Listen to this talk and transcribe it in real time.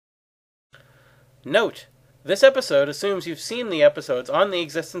Note: this episode assumes you've seen the episodes on the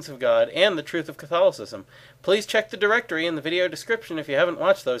existence of God and the truth of Catholicism. Please check the directory in the video description if you haven't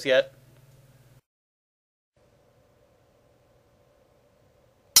watched those yet.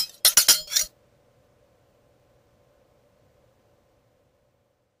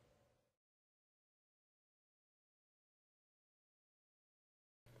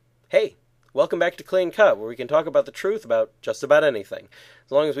 Hey, welcome back to Clean Cut, where we can talk about the truth about just about anything,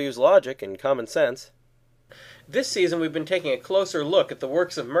 as long as we use logic and common sense. This season we've been taking a closer look at the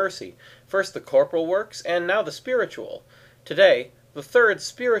works of mercy, first the corporal works, and now the spiritual. Today, the third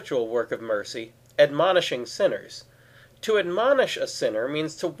spiritual work of mercy, admonishing sinners. To admonish a sinner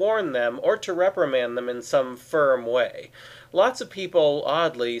means to warn them or to reprimand them in some firm way. Lots of people,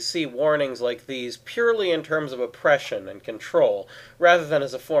 oddly, see warnings like these purely in terms of oppression and control, rather than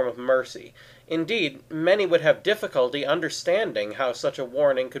as a form of mercy. Indeed, many would have difficulty understanding how such a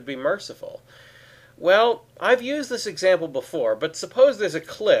warning could be merciful. Well, I've used this example before, but suppose there's a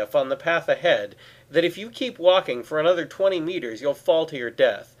cliff on the path ahead that if you keep walking for another 20 meters you'll fall to your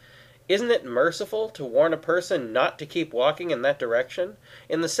death. Isn't it merciful to warn a person not to keep walking in that direction?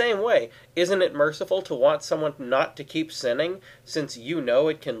 In the same way, isn't it merciful to want someone not to keep sinning, since you know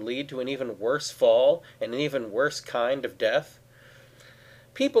it can lead to an even worse fall and an even worse kind of death?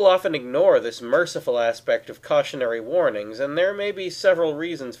 People often ignore this merciful aspect of cautionary warnings, and there may be several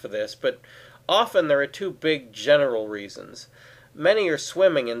reasons for this, but often there are two big general reasons. Many are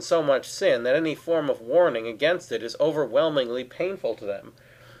swimming in so much sin that any form of warning against it is overwhelmingly painful to them.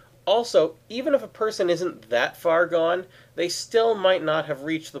 Also, even if a person isn't that far gone, they still might not have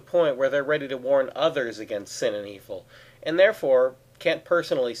reached the point where they're ready to warn others against sin and evil, and therefore can't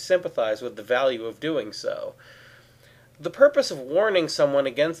personally sympathize with the value of doing so. The purpose of warning someone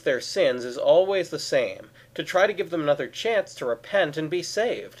against their sins is always the same, to try to give them another chance to repent and be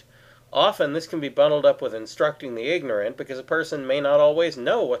saved. Often this can be bundled up with instructing the ignorant, because a person may not always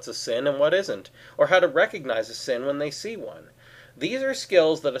know what's a sin and what isn't, or how to recognize a sin when they see one. These are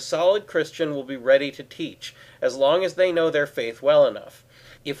skills that a solid Christian will be ready to teach, as long as they know their faith well enough.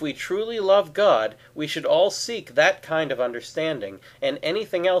 If we truly love God, we should all seek that kind of understanding, and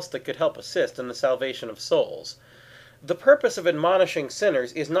anything else that could help assist in the salvation of souls. The purpose of admonishing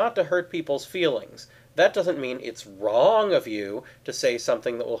sinners is not to hurt people's feelings. That doesn't mean it's wrong of you to say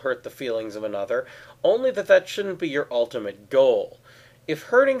something that will hurt the feelings of another, only that shouldn't be your ultimate goal. If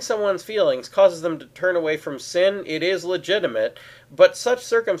hurting someone's feelings causes them to turn away from sin, it is legitimate, but such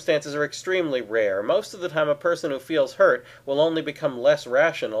circumstances are extremely rare. Most of the time a person who feels hurt will only become less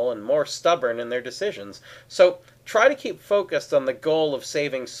rational and more stubborn in their decisions. So try to keep focused on the goal of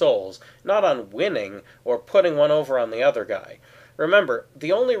saving souls, not on winning or putting one over on the other guy. Remember,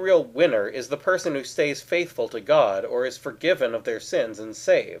 the only real winner is the person who stays faithful to God or is forgiven of their sins and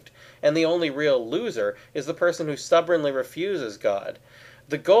saved, and the only real loser is the person who stubbornly refuses God.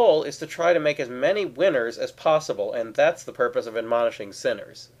 The goal is to try to make as many winners as possible, and that's the purpose of admonishing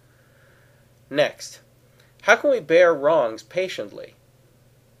sinners. Next, how can we bear wrongs patiently?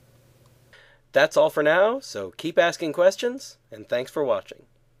 That's all for now, so keep asking questions, and thanks for watching.